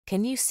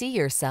Can you see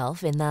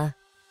yourself in the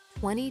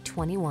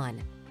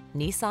 2021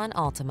 Nissan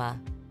Altima?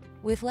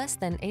 With less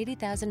than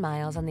 80,000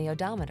 miles on the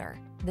odometer,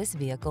 this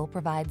vehicle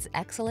provides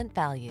excellent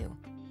value.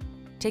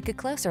 Take a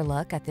closer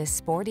look at this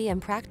sporty and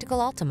practical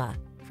Altima.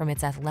 From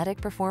its athletic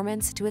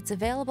performance to its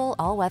available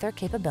all-weather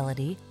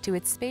capability to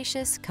its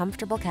spacious,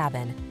 comfortable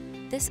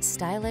cabin, this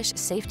stylish,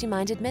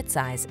 safety-minded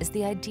midsize is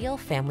the ideal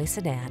family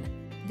sedan.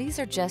 These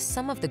are just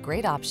some of the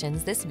great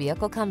options this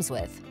vehicle comes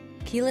with: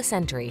 keyless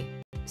entry,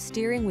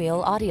 steering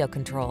wheel audio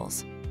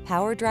controls,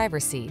 power driver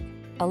seat,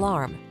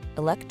 alarm,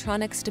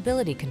 electronic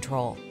stability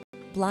control,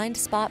 blind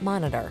spot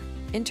monitor,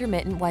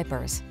 intermittent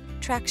wipers,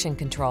 traction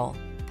control,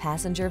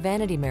 passenger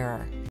vanity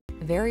mirror,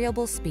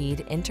 variable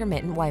speed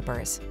intermittent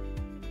wipers.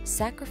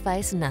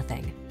 Sacrifice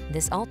nothing.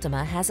 This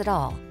Altima has it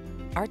all.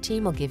 Our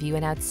team will give you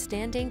an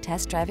outstanding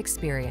test drive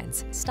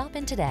experience. Stop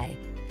in today.